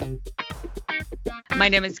My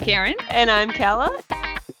name is Karen. And I'm Kella.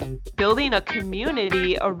 Building a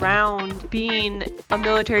community around being a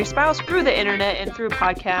military spouse through the internet and through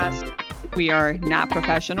podcasts. We are not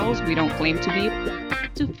professionals. We don't claim to be.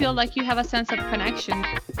 To feel like you have a sense of connection.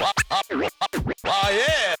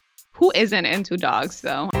 Yeah. Who isn't into dogs,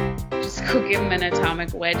 though? Just go give him an atomic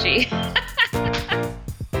wedgie.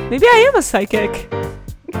 Maybe I am a psychic.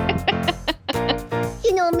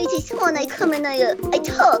 You know, Mrs. Swan, I come and I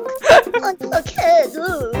talk on podcast.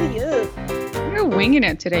 Ooh, yeah. We're winging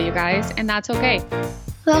it today, you guys, and that's okay.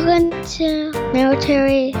 Welcome to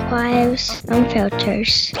Military Wives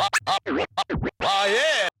Unfilters.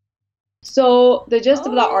 Yeah. So the gist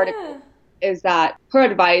of the article is that her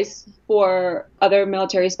advice for other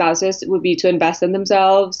military spouses would be to invest in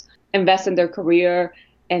themselves, invest in their career,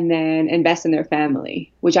 and then invest in their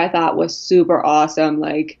family, which I thought was super awesome.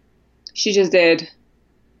 Like, she just did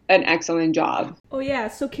an excellent job. Oh yeah,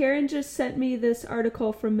 so Karen just sent me this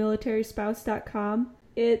article from militaryspouse.com.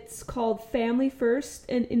 It's called Family First,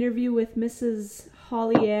 an interview with Mrs.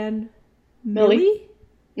 Holly Ann Milley,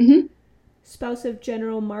 Mm-hmm. spouse of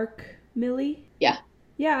General Mark Milley. Yeah.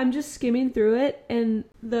 Yeah, I'm just skimming through it, and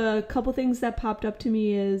the couple things that popped up to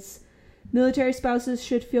me is military spouses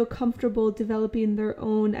should feel comfortable developing their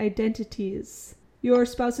own identities. Your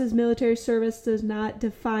spouse's military service does not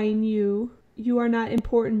define you. You are not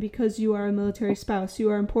important because you are a military spouse.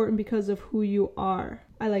 You are important because of who you are.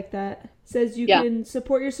 I like that. It says you can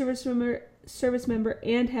support your service member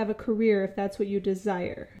and have a career if that's what you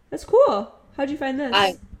desire. That's cool. How'd you find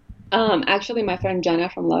this? Actually, my friend Jenna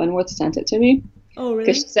from Leavenworth sent it to me. Oh, really?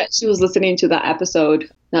 Because she said she was listening to that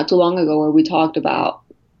episode not too long ago where we talked about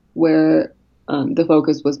where the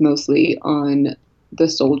focus was mostly on the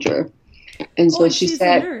soldier. And so she she's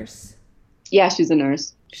said, a nurse. Yeah, she's a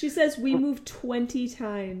nurse. She says we moved 20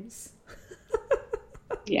 times.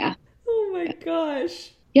 Yeah. Oh my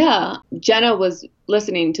gosh. Yeah. Jenna was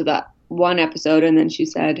listening to that one episode and then she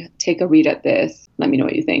said, take a read at this. Let me know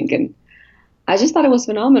what you think. And I just thought it was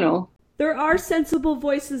phenomenal. There are sensible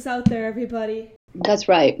voices out there, everybody. That's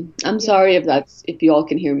right. I'm sorry if you all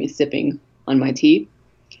can hear me sipping on my tea.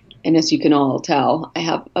 And as you can all tell, I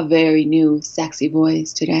have a very new sexy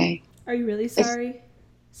voice today. Are you really sorry?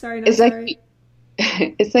 Sorry, not it's sorry. like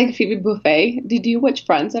it's like Phoebe Buffay. Did you watch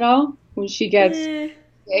Friends at all? When she gets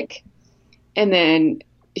sick, and then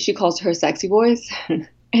she calls her sexy voice,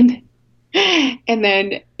 and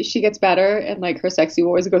then she gets better, and like her sexy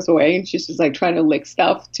voice goes away, and she's just like trying to lick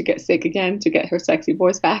stuff to get sick again to get her sexy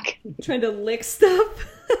voice back. Trying to lick stuff.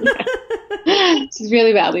 She's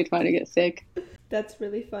really badly trying to get sick. That's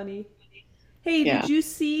really funny. Hey, did you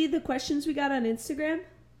see the questions we got on Instagram?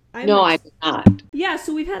 No, I did not. Yeah,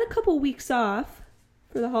 so we've had a couple weeks off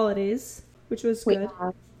for the holidays, which was good.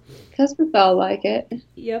 Because we felt like it.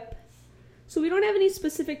 Yep. So we don't have any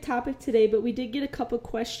specific topic today, but we did get a couple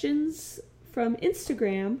questions from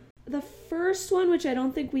Instagram. The first one, which I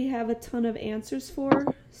don't think we have a ton of answers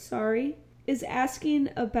for, is asking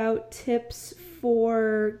about tips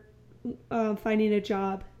for finding a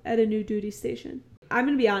job at a new duty station. I'm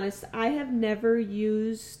going to be honest, I have never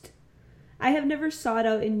sought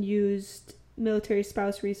out and used military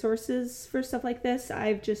spouse resources for stuff like this.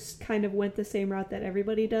 I've just kind of went the same route that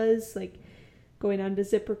everybody does, like going on to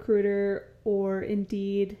ZipRecruiter or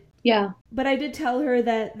Indeed. Yeah. But I did tell her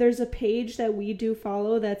that there's a page that we do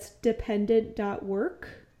follow that's dependent.work.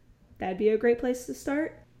 That'd be a great place to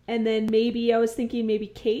start. And then I was thinking maybe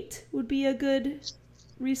Kate would be a good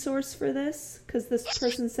resource for this, because this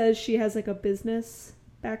person says she has like a business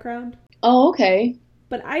background. Oh, okay.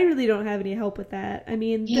 But I really don't have any help with that. I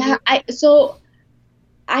mean, what I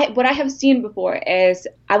have seen before is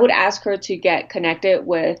I would ask her to get connected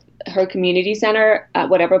with her community center at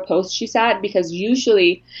whatever post she's at, because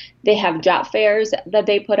usually they have job fairs that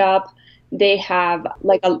they put up. They have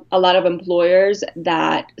like a lot of employers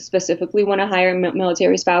that specifically want to hire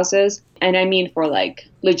military spouses. And I mean for like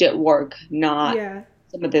legit work, not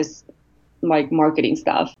some of this like marketing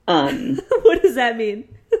stuff. What does that mean?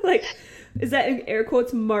 Like, is that in air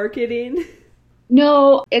quotes marketing?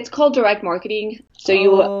 No, it's called direct marketing.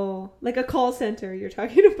 So like a call center you're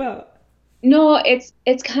talking about. No,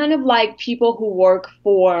 it's kind of like people who work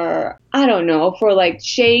for, I don't know, for like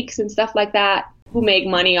sheikhs and stuff like that, who make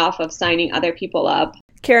money off of signing other people up.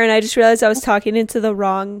 Karen, I just realized I was talking into the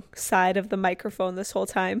wrong side of the microphone this whole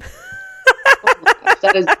time. Oh my gosh,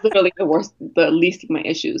 that is literally the least of my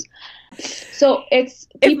issues. So it's...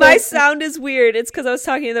 If my sound is weird, it's because I was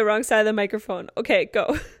talking to the wrong side of the microphone. Okay,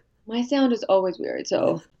 go. My sound is always weird,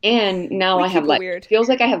 so... And now I have like... Weird. Feels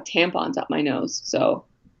like I have tampons up my nose, so...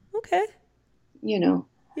 Okay. You know.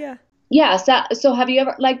 Yeah. Yeah, so have you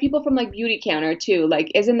ever, like, people from like Beauty Counter too,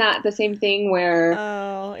 like, isn't that the same thing where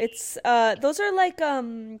Oh, it's those are like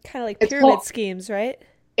kind of like it's pyramid called schemes, right?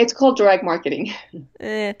 it's called direct marketing?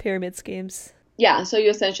 Pyramid schemes. Yeah, so you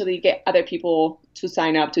essentially get other people to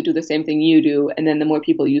sign up to do the same thing you do, and then the more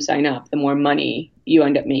people you sign up, the more money you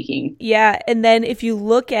end up making. Yeah, and then if you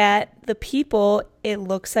look at the people, it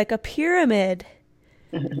looks like a pyramid.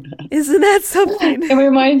 Isn't that something? It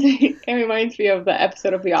reminds me of the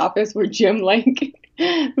episode of The Office where Jim, like,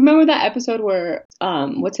 remember that episode where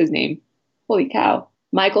what's his name? Holy cow.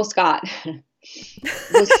 Michael Scott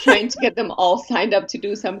was trying to get them all signed up to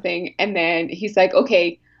do something, and then he's like,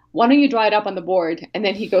 okay, why don't you draw it up on the board? And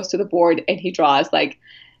then he goes to the board and he draws like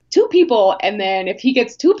 2 people, and then if he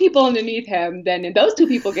gets 2 people underneath him, then those 2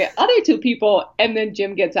 people get other 2 people, and then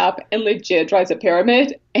Jim gets up and legit draws a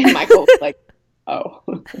pyramid, and Michael's like, oh.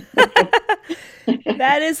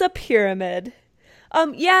 That is a pyramid.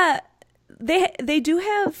 Yeah, they do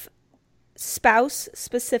have spouse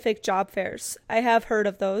specific job fairs. I have heard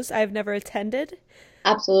of those. I've never attended,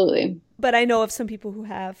 Absolutely. but I know of some people who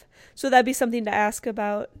have. So that'd be something to ask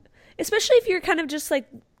about, especially if you're kind of just like,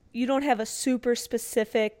 you don't have a super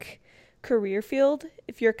specific career field.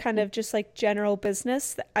 If you're kind of just like general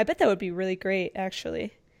business, I bet that would be really great,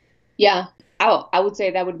 actually. Yeah. I would say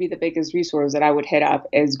that would be the biggest resource that I would hit up,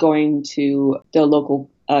 is going to the local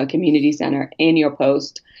community center in your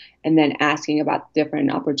post and then asking about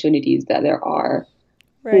different opportunities that there are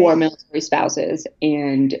for military spouses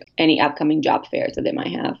and any upcoming job fairs that they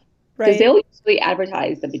might have. Because they'll usually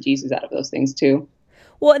advertise the bejesus out of those things too.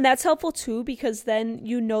 Well, and that's helpful too, because then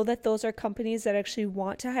you know that those are companies that actually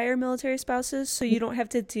want to hire military spouses, so you don't have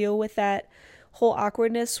to deal with that whole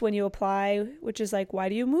awkwardness when you apply, which is like, why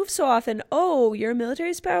do you move so often? Oh, you're a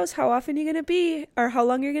military spouse? How often are you going to be, or how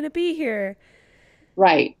long you're going to be here?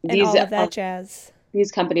 Right. And all of that jazz. These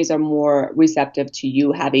companies are more receptive to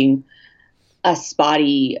you having a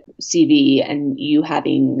spotty CV and you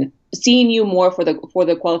seeing you more for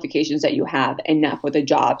the qualifications that you have and not for the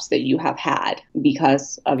jobs that you have had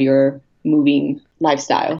because of your moving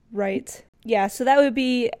lifestyle. Right. Yeah, so that would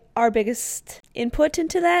be our biggest input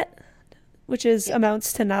into that, which is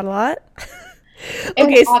amounts to not a lot.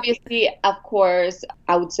 And obviously, of course,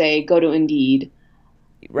 I would say go to Indeed.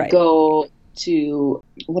 Right. Go to,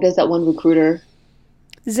 what is that one recruiter?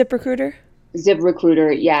 ZipRecruiter.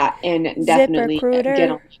 ZipRecruiter, yeah, and definitely ZipRecruiter.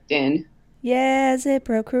 get on LinkedIn. Yeah,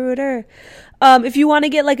 ZipRecruiter. If you want to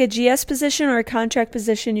get like a GS position or a contract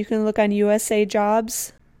position, you can look on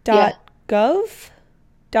usajobs.gov.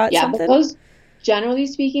 Yeah, Something. but those, generally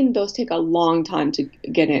speaking, those take a long time to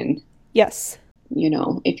get in. Yes. You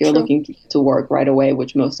know, if you're True. looking to work right away,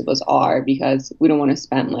 which most of us are, because we don't want to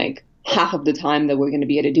spend like half of the time that we're going to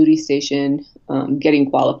be at a duty station getting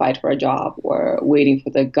qualified for a job or waiting for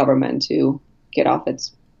the government to get off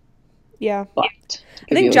its Yeah. butt.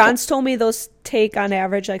 I think John's told me those take on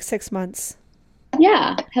average like 6 months.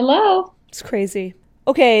 Yeah. Hello. It's crazy.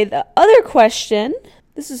 Okay, the other question.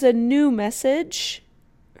 This is a new message.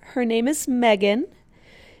 Her name is Megan.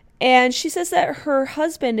 And she says that her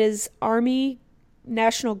husband is Army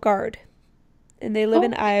National Guard. And they live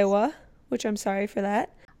in Iowa, which I'm sorry for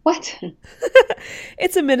that. What?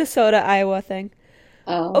 It's a Minnesota, Iowa thing.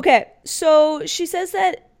 Oh. Okay, so she says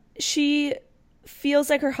that she feels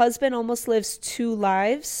like her husband almost lives 2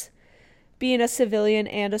 lives, being a civilian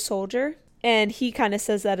and a soldier. And he kind of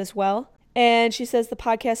says that as well. And she says the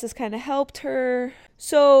podcast has kind of helped her.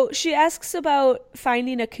 So she asks about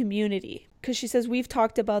finding a community, because she says we've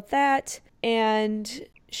talked about that. And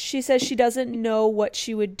she says she doesn't know what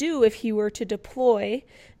she would do if he were to deploy.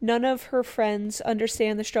 None of her friends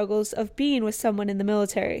understand the struggles of being with someone in the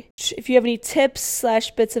military. If you have any tips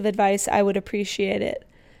 / bits of advice, I would appreciate it.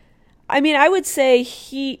 I mean, I would say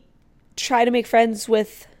he try to make friends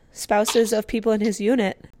with spouses of people in his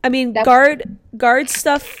unit. I mean, guard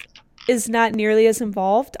stuff is not nearly as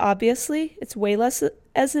involved, obviously. It's way less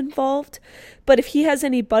as involved. But if he has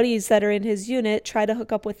any buddies that are in his unit, try to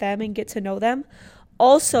hook up with them and get to know them.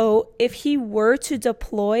 Also, if he were to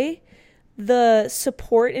deploy, the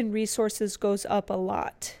support and resources goes up a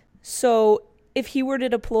lot. So if he were to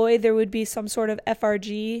deploy, there would be some sort of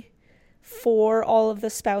FRG for all of the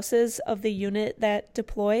spouses of the unit that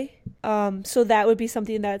deploy. So that would be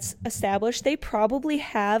something that's established. They probably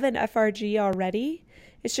have an FRG already.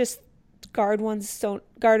 It's just Guard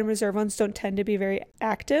and Reserve ones don't tend to be very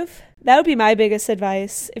active. That would be my biggest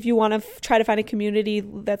advice if you want to try to find a community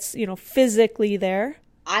that's, physically there.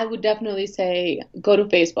 I would definitely say go to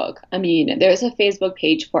Facebook. I mean, there's a Facebook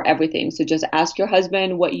page for everything. So just ask your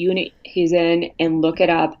husband what unit he's in and look it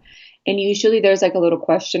up And usually there's like a little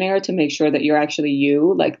questionnaire to make sure that you're actually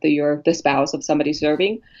you, like you're the spouse of somebody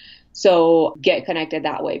serving. So get connected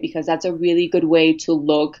that way, because that's a really good way to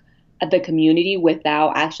look at the community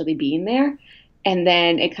without actually being there. And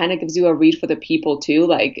then it kind of gives you a read for the people too.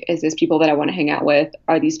 Like, is this people that I want to hang out with?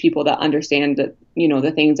 Are these people that understand the,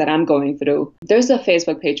 the things that I'm going through? There's a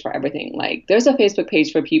Facebook page for everything. Like, there's a Facebook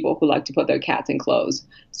page for people who like to put their cats in clothes.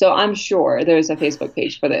 So I'm sure there's a Facebook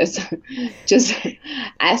page for this. Just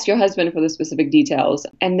ask your husband for the specific details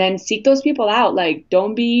and then seek those people out. Like,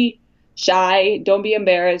 don't be shy. Don't be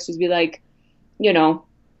embarrassed. Just be like,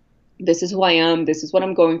 this is who I am. This is what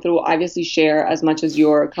I'm going through. Obviously share as much as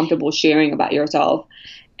you're comfortable sharing about yourself.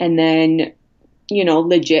 And then,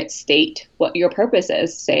 legit state what your purpose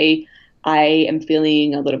is. Say, I am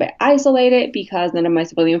feeling a little bit isolated because none of my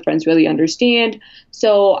civilian friends really understand.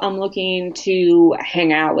 So I'm looking to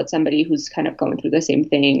hang out with somebody who's kind of going through the same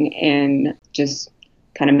thing and just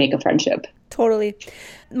kind of make a friendship. Totally.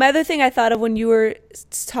 My other thing I thought of when you were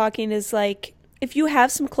talking is like, if you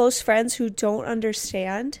have some close friends who don't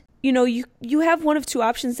understand, you have one of two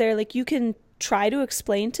options there. Like, you can try to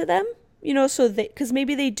explain to them, because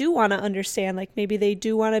maybe they do want to understand, like maybe they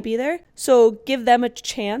do want to be there. So give them a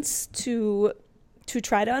chance to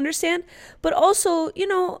try to understand. But also,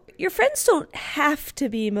 your friends don't have to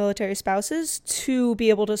be military spouses to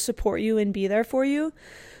be able to support you and be there for you.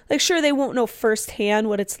 Like, sure, they won't know firsthand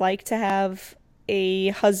what it's like to have a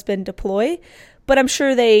husband deploy, but I'm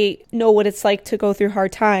sure they know what it's like to go through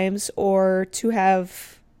hard times or to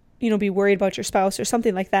have, be worried about your spouse or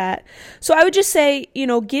something like that. So I would just say,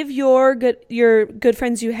 give your good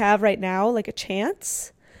friends you have right now, like, a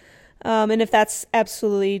chance. And if that's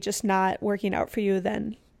absolutely just not working out for you,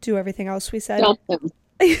 then do everything else we said. Dump them.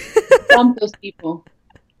 Dump those people.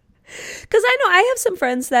 Because I know I have some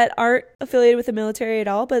friends that aren't affiliated with the military at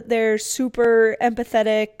all, but they're super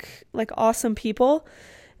empathetic, like, awesome people.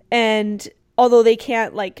 And although they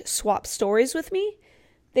can't, like, swap stories with me,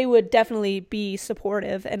 they would definitely be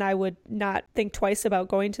supportive, and I would not think twice about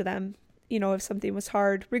going to them, if something was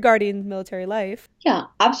hard regarding military life. Yeah,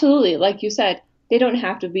 absolutely. Like you said, they don't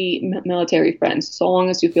have to be military friends. So long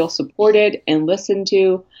as you feel supported and listened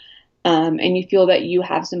to, and you feel that you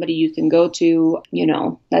have somebody you can go to,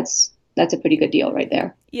 that's a pretty good deal right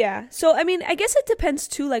there. Yeah. So, I mean, I guess it depends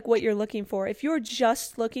too, like, what you're looking for. If you're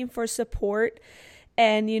just looking for support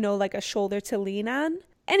and, like, a shoulder to lean on,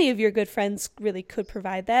 any of your good friends really could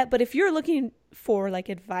provide that. But if you're looking for, like,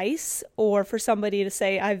 advice or for somebody to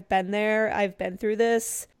say, I've been there, I've been through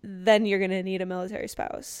this, then you're going to need a military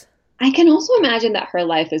spouse. I can also imagine that her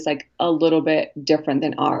life is, like, a little bit different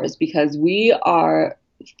than ours because we are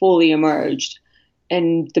fully immersed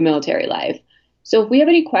in the military life. So if we have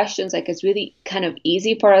any questions, like, it's really kind of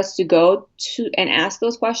easy for us to go to and ask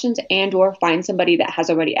those questions and or find somebody that has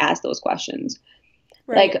already asked those questions.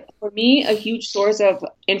 Right. Like, for me, a huge source of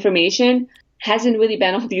information hasn't really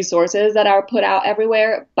been all these sources that are put out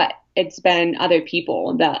everywhere, but it's been other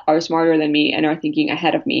people that are smarter than me and are thinking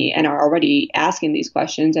ahead of me and are already asking these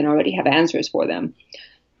questions and already have answers for them.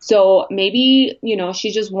 So maybe,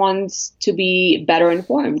 she just wants to be better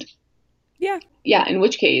informed. Yeah. Yeah, in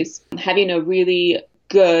which case, having a really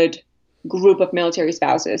good group of military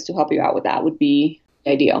spouses to help you out with that would be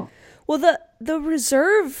ideal. Well, the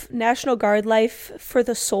Reserve National Guard life for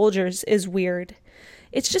the soldiers is weird.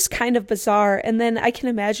 It's just kind of bizarre. And then I can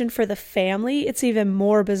imagine for the family, it's even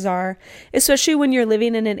more bizarre, especially when you're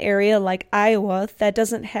living in an area like Iowa that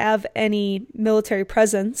doesn't have any military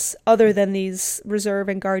presence other than these Reserve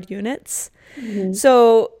and Guard units. Mm-hmm.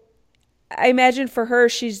 So I imagine for her,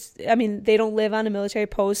 they don't live on a military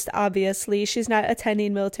post, obviously. She's not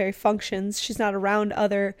attending military functions. She's not around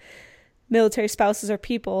other military spouses or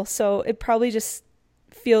people. So it probably just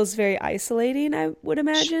feels very isolating, I would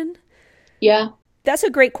imagine. Yeah. That's a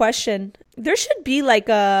great question. There should be like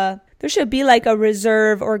a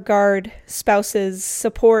Reserve or Guard spouses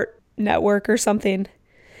support network or something.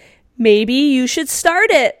 Maybe you should start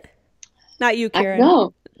it. Not you, Karen.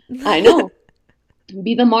 I know.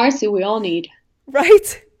 Be the Marcy we all need.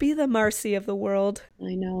 Right? Be the Marcy of the world.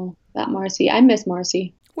 I know. That Marcy. I miss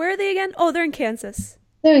Marcy. Where are they again? Oh, they're in Kansas.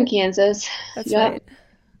 They're in Kansas. That's right.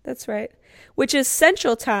 That's right. Which is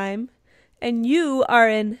Central Time, and you are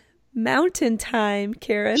in Mountain Time,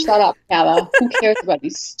 Karen. Shut up, Kala. Who cares about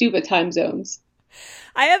these stupid time zones?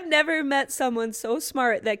 I have never met someone so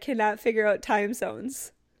smart that cannot figure out time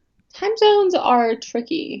zones. Time zones are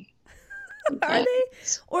tricky. Are they?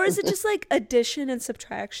 Or is it just like addition and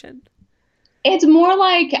subtraction? It's more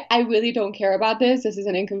like, I really don't care about this. This is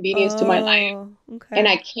an inconvenience to my life. Okay. And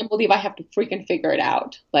I can't believe I have to freaking figure it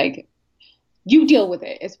out. Like, you deal with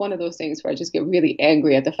it. It's one of those things where I just get really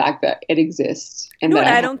angry at the fact that it exists. You And know what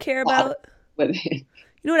that I don't care about? with it. You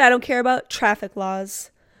know what I don't care about? Traffic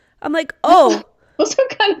laws. I'm like, oh, Those are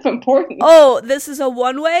kind of important. oh, this is a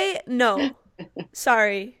one-way? No.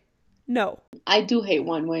 Sorry. No. I do hate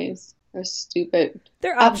one-ways. They're stupid.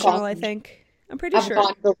 They're I've optional, I gone- think. I'm pretty I've sure.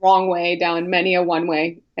 gone the wrong way down many a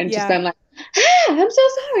one-way and Yeah. just been like, I'm so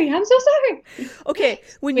sorry. I'm so sorry. Okay,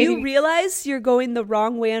 when you Maybe- realize you're going the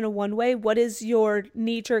wrong way on a one-way, what is your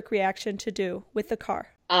knee-jerk reaction to do with the car?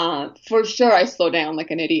 For sure, I slow down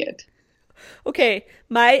like an idiot Okay,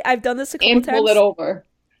 I've done this a couple and times. pull it over.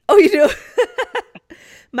 Oh, you do?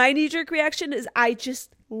 My knee-jerk reaction is I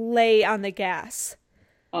just lay on the gas.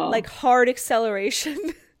 Oh, Like hard acceleration.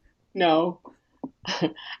 no.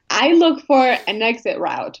 I look for an exit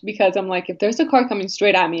route because I'm like, if there's a car coming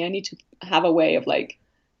straight at me, I need to have a way of like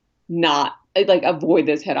not like avoid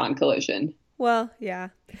this head-on collision. Well, yeah.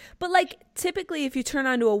 But like typically if you turn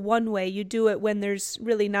onto a one-way, you do it when there's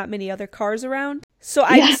really not many other cars around. So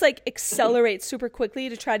I Yeah. just like accelerate super quickly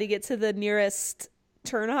to try to get to the nearest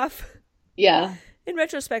turnoff. Yeah. In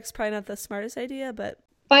retrospect, it's probably not the smartest idea, but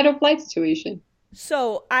Fight or flight situation.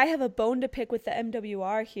 so I have a bone to pick with the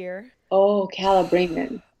MWR here. Oh,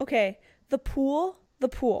 Calibrated. Okay, the pool.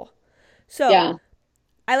 So Yeah.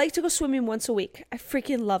 I like to go swimming once a week. I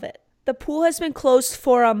freaking love it. The pool has been closed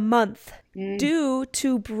for a month due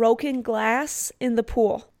to broken glass in the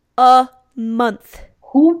pool. A month.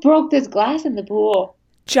 Who broke this glass in the pool?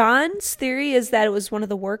 John's theory is that it was one of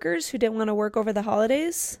the workers who didn't want to work over the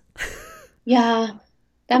holidays. Yeah,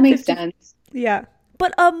 that makes 50 sense. Yeah.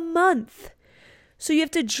 But a month. So you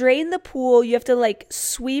have to drain the pool, you have to like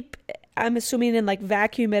sweep, I'm assuming, and like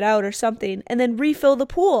vacuum it out or something, and then refill the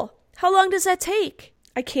pool. How long does that take?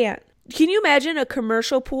 I can't. Can you imagine a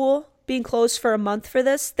commercial pool being closed for a month for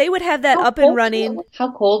this? They would have that How up and cold- running.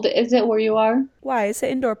 How cold is it where you are? Why? It's an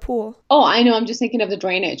indoor pool. Oh, I know. I'm just thinking of the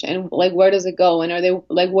drainage and like where does it go? And are they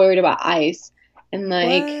like worried about ice? And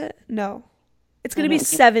like, What? No. It's going I to be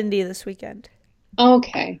don't know. 70 this weekend.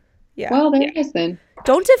 okay. Yeah. Well, there it is then.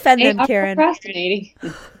 Don't defend They them, are Karen. procrastinating.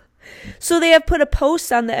 So they have put a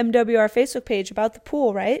post on the MWR Facebook page about the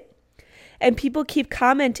pool, right? And people keep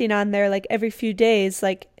commenting on there like every few days,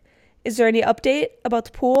 like, is there any update about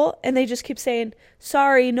the pool? And they just keep saying,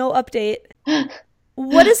 sorry, no update.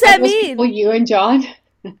 What does that Are those mean? people you and John?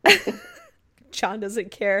 John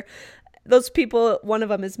doesn't care. Those people, one of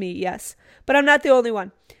them is me, yes. But I'm not the only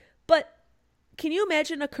one. But can you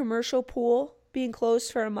imagine a commercial pool being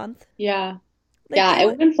closed for a month? Yeah. Like, Yeah, they it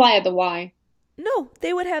would- wouldn't fly at the Y. No,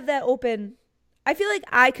 they would have that open. I feel like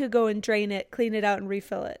I could go and drain it, clean it out, and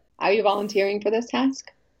refill it. Are you volunteering for this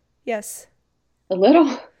task? Yes. A little.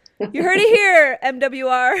 You heard it here,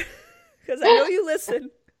 MWR, because I know you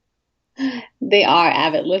listen. They are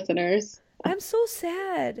avid listeners. I'm so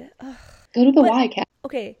sad. Ugh. Go to the But- Y, Cat.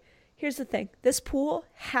 Okay, here's the thing. This pool,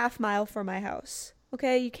 half-mile from my house.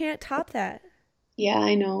 Okay, you can't top that. Yeah,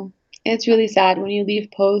 I know. It's really sad when you leave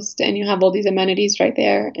post and you have all these amenities right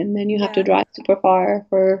there, and then you have to Yeah. drive super far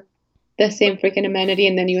for the same freaking amenity,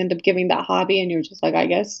 and then you end up giving that hobby, and you're just like, I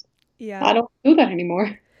guess Yeah. I don't do that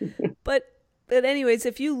anymore. But anyways,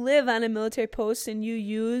 if you live on a military post and you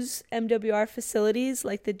use MWR facilities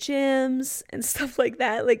like the gyms and stuff like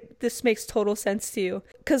that, like this makes total sense to you.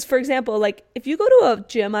 Because for example, like if you go to a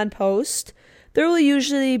gym on post, there will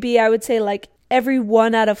usually be, I would say, like every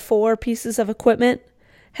 1 out of 4 pieces of equipment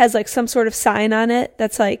has like some sort of sign on it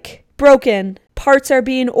that's like broken, parts are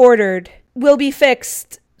being ordered, will be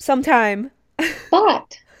fixed sometime.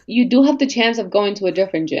 But you do have the chance of going to a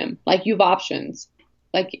different gym. Like you have options.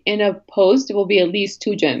 Like in a post, it will be at least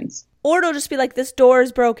 2 gyms. Or it'll just be like, this door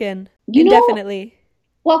is broken You know- indefinitely.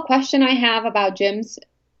 What question I have about gyms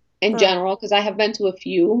in Huh. general, because I have been to a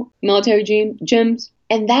few military gyms,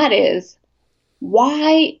 and that is,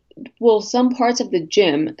 why will some parts of the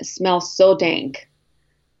gym smell so dank?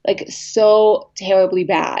 Like so terribly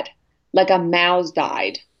bad. Like a mouse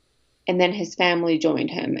died, and then his family joined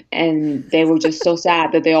him, and they were just so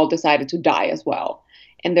sad that they all decided to die as well.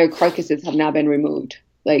 And their carcasses have now been removed.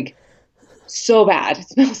 Like, so bad. It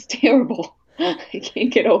smells terrible. I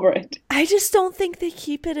can't get over it. I just don't think they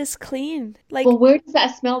keep it as clean. Like, But where does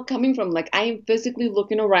that smell coming from? Like, I am physically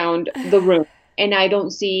looking around the room and I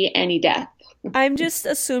don't see any death. I'm just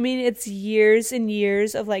assuming it's years and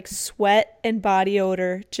years of like sweat and body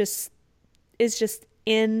odor is just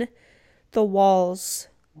in the walls.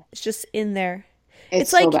 It's just in there.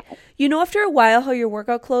 It's so like, bad. you know, after a while how your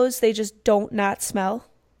workout clothes, they just don't not smell.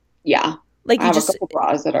 Yeah. Like I you have just, a couple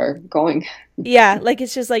bras that are going. yeah, like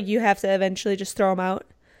it's just like you have to eventually just throw them out.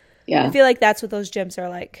 I Yeah. feel like that's what those gyms are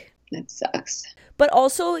like. That sucks. But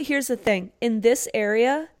also, here's the thing. In this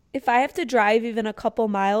area, if I have to drive even a couple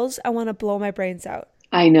miles, I want to blow my brains out.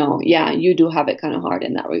 I know. Yeah, you do have it kind of hard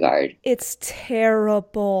in that regard. It's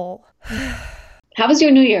terrible. How was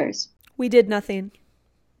your New Year's? We did nothing.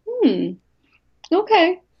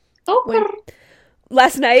 Okay. Okay.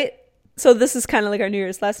 Last night, so this is kind of like our New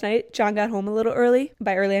Year's. Last night, John got home a little early.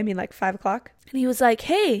 By early, I mean like 5 o'clock. And he was like,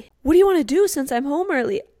 hey, what do you want to do since I'm home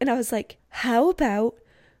early? And I was like, how about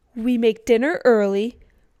we make dinner early,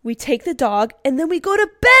 we take the dog, and then we go to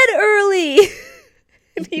bed early?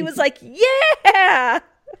 And he was like, yeah.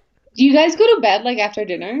 Do you guys go to bed like after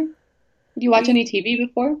dinner? Do you watch any TV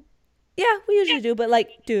before? Yeah, we usually do. But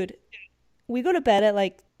like, dude, we go to bed at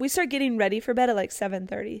like, we start getting ready for bed at like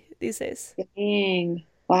 7:30 these days. Dang.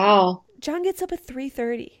 Wow. John gets up at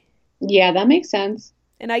 3:30. Yeah, that makes sense.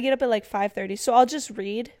 And I get up at like 5:30. So I'll just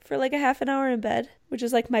read for like a half an hour in bed, which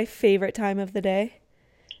is like my favorite time of the day.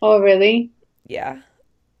 Oh, really? Yeah.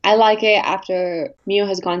 I like it after Mio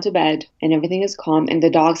has gone to bed and everything is calm and the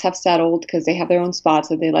dogs have settled because they have their own spots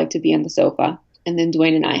that they like to be on the sofa. And then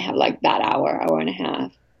Dwayne and I have like that hour and a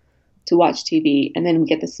half to watch TV. And then we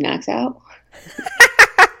get the snacks out.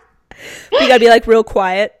 We gotta be like real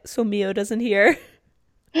quiet so Mio doesn't hear.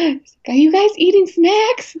 Are you guys eating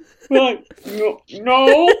snacks? We're like,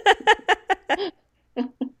 no.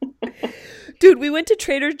 Dude, we went to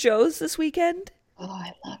Trader Joe's this weekend. Oh,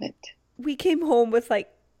 I love it. We came home with like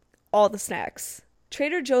all the snacks.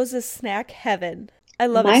 Trader Joe's is snack heaven. I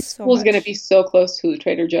love My it so school's much. going to be so close to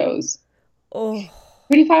Trader Joe's. Oh,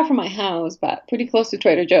 Pretty far from my house, but pretty close to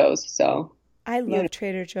Trader Joe's. So I love Yeah.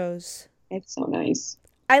 Trader Joe's. it's so nice.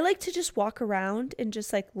 I like to just walk around and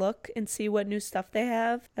just like look and see what new stuff they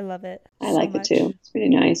have. I love it. I so like it much. too. It's pretty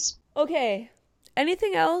nice. Okay.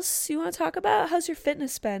 Anything else you want to talk about? How's your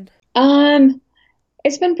fitness been?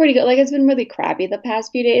 It's been pretty good. Like it's been really crappy the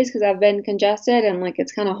past few days because I've been congested and like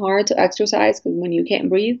it's kind of hard to exercise because when you can't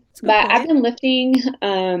breathe. a good But I've point. been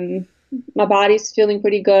lifting. My body's feeling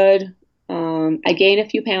pretty good. I gained a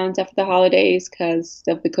few pounds after the holidays because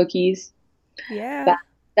of the cookies. Yeah. But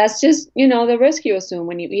that's just, the risk you assume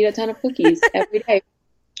when you eat a ton of cookies every day.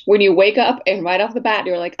 When you wake up and right off the bat,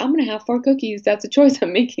 you're like, I'm going to have 4 cookies. That's a choice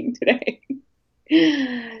I'm making today.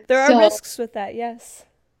 There are risks with that, yes.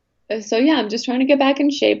 So yeah, I'm just trying to get back in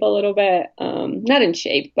shape a little bit. Not in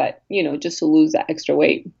shape, but, just to lose that extra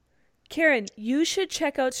weight. Karen, you should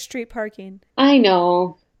check out street parking. I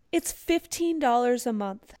know. It's $15 a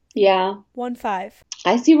month. Yeah. 1-5.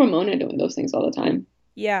 I see Ramona doing those things all the time.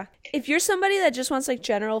 Yeah. If you're somebody that just wants like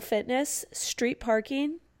general fitness, street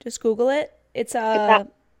parking, just Google it. It's Probably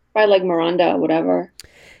like Miranda, whatever.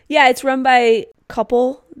 yeah, it's run by a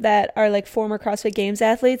couple that are like former CrossFit Games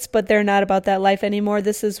athletes, but they're not about that life anymore.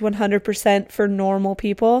 This is 100% for normal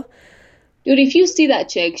people. Dude, if you see that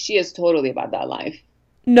chick, she is totally about that life.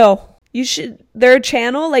 No. You should their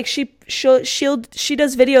channel, like she does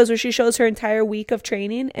videos where she shows her entire week of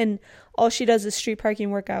training and all she does is street parking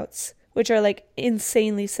workouts, which are like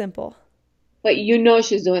insanely simple. But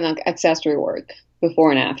she's doing like accessory work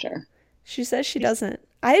before and after. She says she doesn't.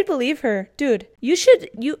 I believe her. Dude,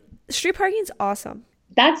 street parking's awesome.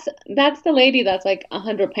 That's the lady that's like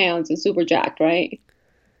 100 pounds and super jacked, right?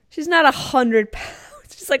 She's not 100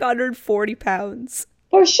 pounds. She's like 140 pounds.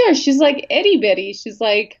 For sure. She's like itty bitty. She's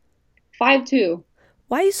like 5'2".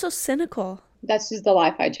 Why are you so cynical? That's just the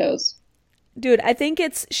life I chose. Dude, I think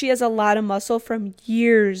she has a lot of muscle from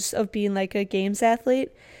years of being like a games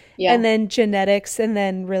athlete. Yeah. And then genetics and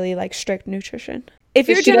then really like strict nutrition. If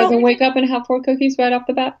So you're she doesn't wake up and have 4 cookies right off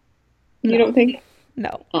the bat? You don't think?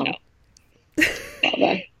 No. Oh. Well,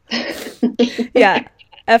 then. Yeah.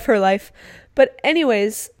 F her life. But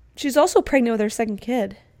anyways, she's also pregnant with her second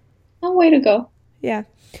kid. Oh, way to go. Yeah.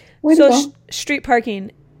 Way to So go. street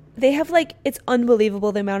parking, they have like, it's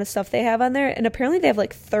unbelievable the amount of stuff they have on there. And apparently they have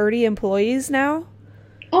like 30 employees now.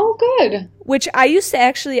 Oh, good. Which I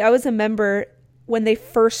was a member when they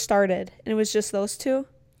first started. And it was just those two.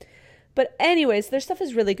 But anyways, their stuff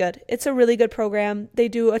is really good. It's a really good program. They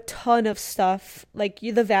do a ton of stuff. Like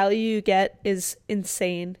the value you get is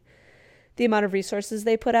insane. The amount of resources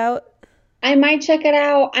they put out. I might check it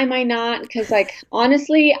out. I might not. Because, like,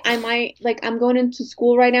 honestly, I might, like, I'm going into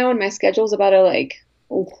school right now and my schedule's about to, like,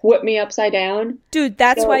 whip me upside down. Dude,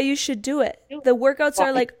 that's why you should do it. The workouts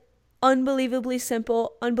are, like, unbelievably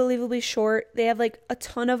simple, unbelievably short. They have, like, a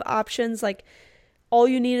ton of options. Like, all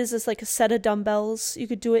you need is just, like, a set of dumbbells. You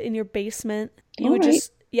could do it in your basement. You would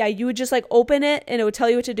just, like, open it and it would tell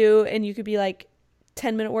you what to do. And you could be, like,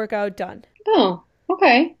 10-minute workout, done. Oh,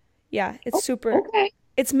 okay. Yeah, it's super. Okay.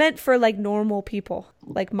 It's meant for like normal people,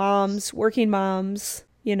 like moms, working moms,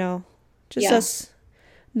 just Yeah. us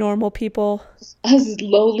normal people. Us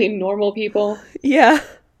lowly normal people. Yeah.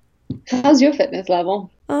 How's your fitness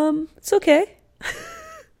level? It's okay.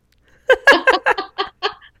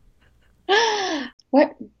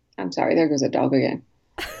 What? I'm sorry, there goes a dog again.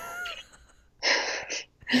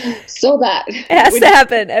 So bad. It has to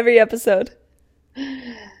happen every episode.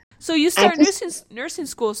 So you start nursing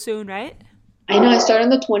school soon, right? I know, I start on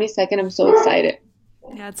the 22nd. I'm so excited.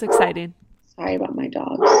 Yeah, it's exciting. Sorry about my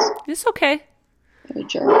dogs. It's okay. They're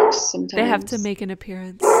jerks sometimes. They have to make an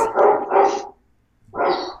appearance.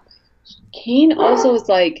 Kane also is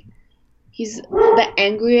like, he's the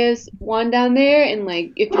angriest one down there, and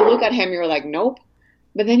like if you look at him you're like nope,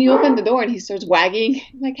 but then you open the door and he starts wagging.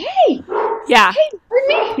 I'm like, hey, Yeah. hey,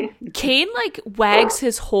 hurt me. Kane like wags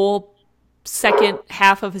his whole second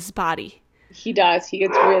half of his body. He does. He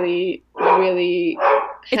gets really, really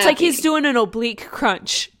It's like happy. he's doing an oblique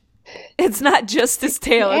crunch. It's not just his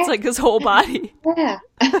tail, it's like his whole body. Yeah.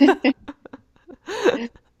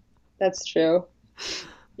 That's true.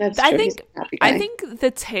 That's true. I He's think a happy guy. I think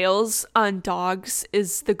the tails on dogs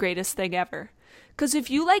is the greatest thing ever. Because if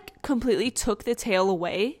you like completely took the tail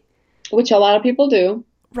away, which a lot of people do.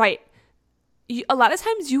 right, a lot of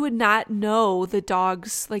times you would not know the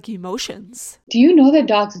dog's like emotions. Do you know that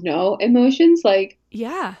dogs know emotions? Like,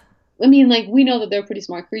 Yeah. I mean, like, we know that they're pretty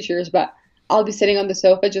smart creatures, but I'll be sitting on the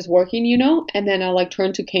sofa just working, you know, and then I'll like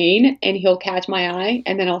turn to Kane and he'll catch my eye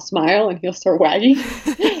and then I'll smile and he'll start wagging.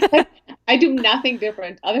 Like, I do nothing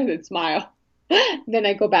different other than smile. Then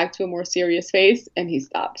I go back to a more serious face and he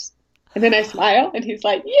stops. And then I smile and he's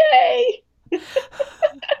like, yay!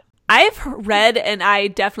 I've read and I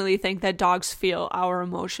definitely think that dogs feel our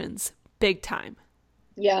emotions big time.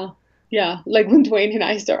 Yeah. Yeah. Like when Dwayne and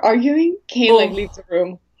I start arguing, Kane like leaves the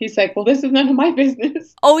room. He's like, well, this is none of my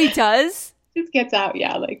business. Oh, he does? Just gets out.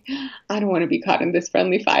 Yeah. Like, I don't want to be caught in this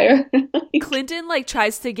friendly fire. Clinton like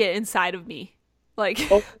tries to get inside of me. Like,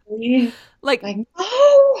 Like, like,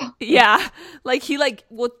 no. yeah. Like he like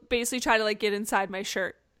will basically try to like get inside my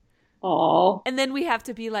shirt. Oh. And then we have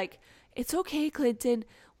to be like, it's okay, Clinton.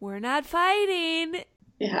 We're not fighting.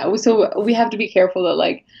 Yeah. So we have to be careful that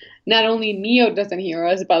like, not only Neo doesn't hear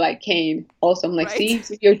us, but like Kane also. I'm like, Right.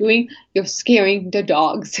 see, you're scaring the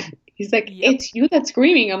dogs. He's like, Yep. it's you that's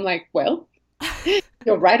screaming. I'm like, well,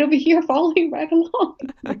 you're right over here following right along.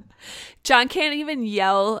 John can't even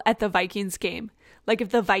yell at the Vikings game. Like if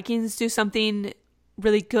the Vikings do something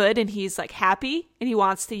really good and he's like happy and he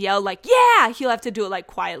wants to yell like, yeah, he'll have to do it like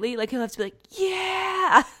quietly. Like he'll have to be like,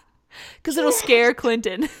 yeah, because it'll scare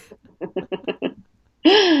Clinton.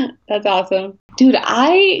 That's awesome. Dude,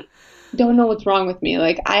 I don't know what's wrong with me.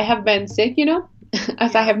 Like, I have been sick, you know,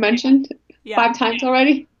 as I have mentioned Yeah. 5 times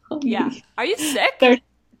already. Yeah. Are you sick?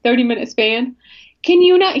 30-minute span. Can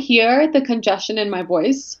you not hear the congestion in my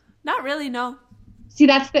voice? Not really, no. See,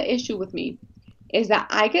 that's the issue with me, is that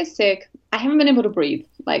I get sick. I haven't been able to breathe,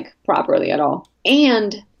 like, properly at all.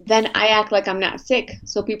 And then I act like I'm not sick.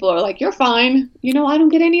 So people are like, you're fine. You know, I don't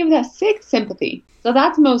get any of that sick sympathy. So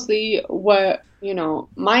that's mostly what, you know,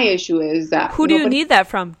 my issue is that. Who do you need that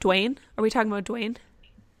from? Dwayne? Are we talking about Dwayne?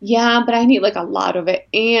 Yeah, but I need like a lot of it.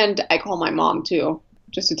 And I call my mom too,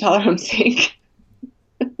 just to tell her I'm sick.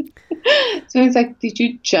 So it's like, did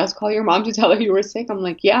you just call your mom to tell her you were sick? I'm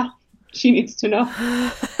like, yeah, she needs to know.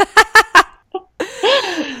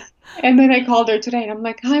 And then I called her today and I'm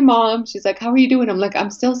like, hi, Mom. She's like, how are you doing? I'm like, I'm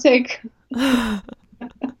still sick.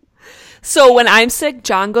 So when I'm sick,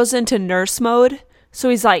 John goes into nurse mode. So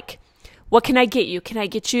he's like, what can I get you? Can I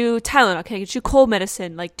get you Tylenol? Can I get you cold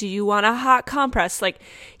medicine? Like, do you want a hot compress? Like,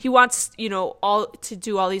 he wants, you know, all to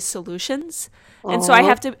do all these solutions. And so I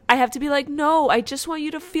have to be like, no, I just want you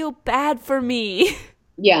to feel bad for me.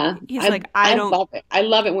 Yeah. He's like, I don't love it. I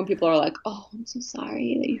love it when people are like, oh, I'm so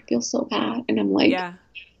sorry that you feel so bad. And I'm like, Yeah.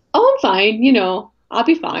 oh, I'm fine. You know, I'll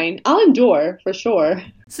be fine. I'll endure for sure.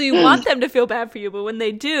 So you want them to feel bad for you, but when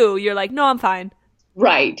they do, you're like, no, I'm fine.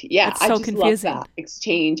 Right. Yeah. It's I so just confusing. love that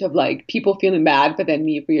exchange of like people feeling bad, but then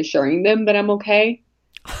me reassuring them that I'm okay.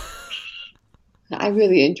 I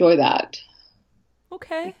really enjoy that.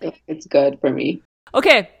 Okay. I feel like it's good for me.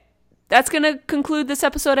 Okay. That's going to conclude this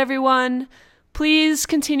episode, everyone. Please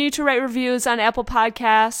continue to write reviews on Apple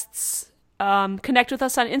Podcasts. Connect with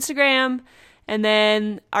us on Instagram. And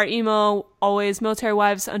then our email, always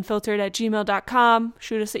militarywivesunfiltered@gmail.com.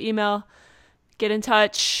 Shoot us an email. Get in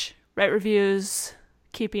touch. Write reviews.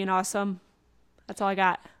 Keep being awesome. That's all I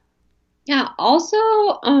got. Yeah. Also,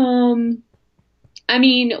 I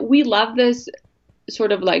mean, we love this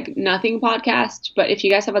sort of like nothing podcast, but if you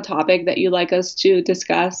guys have a topic that you'd like us to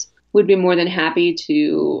discuss, we'd be more than happy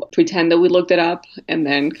to pretend that we looked it up and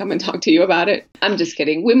then come and talk to you about it. I'm just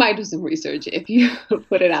kidding. We might do some research if you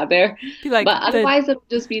put it out there. Be like but otherwise, it'll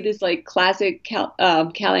just be this like classic Cal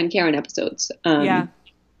and Karen episodes. Yeah.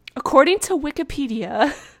 According to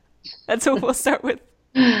Wikipedia, that's what we'll start with.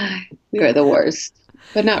 We are the worst,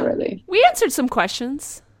 but not really. We answered some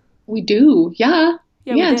questions. We do. Yeah.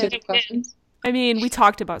 Yeah, we we answered did. the questions. I mean, we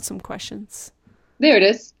talked about some questions. There it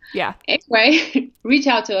is. Yeah. Anyway, reach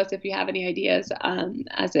out to us if you have any ideas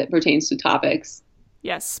as it pertains to topics.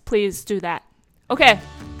 Yes, please do that. Okay.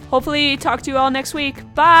 Hopefully talk to you all next week.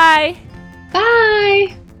 Bye.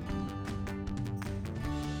 Bye.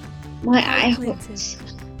 My eye Clinton. hurts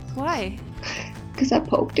Why? because I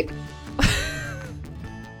poked it.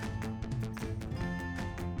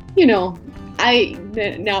 You know,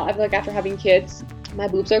 now I feel like after having kids, my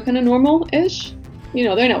boobs are kind of normal-ish. You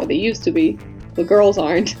know, they're not what they used to be. The girls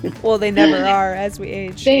aren't. Well, they never are as we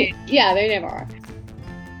age. They never are.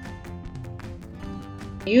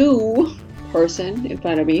 You, person in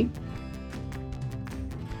front of me,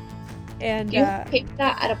 And do you pay for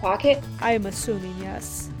that out of pocket? I am assuming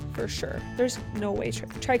yes, for sure. There's no way.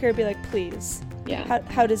 Tricare would be like, please. Yeah.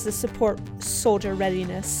 How does this support soldier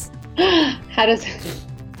readiness? How does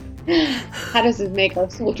this make our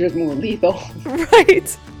soldiers more lethal?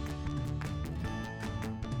 Right.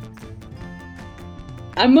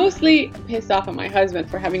 I'm mostly pissed off at my husband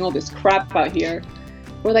for having all this crap out here.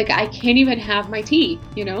 Where like I can't even have my tea,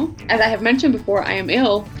 you know? As I have mentioned before, I am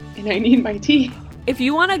ill and I need my tea. If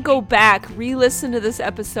you want to go back, re-listen to this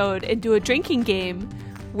episode and do a drinking game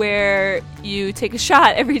where you take a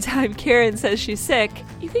shot every time Karen says she's sick,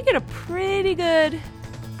 you could get a pretty good,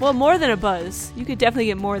 well, more than a buzz. You could definitely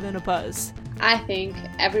get more than a buzz. I think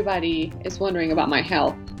everybody is wondering about my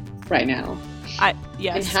health right now.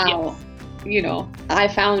 Yes. And how, you know, I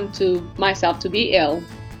found myself to be ill.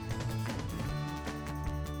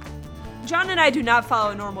 John and I do not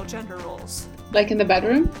follow normal gender roles. Like in the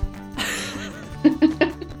bedroom.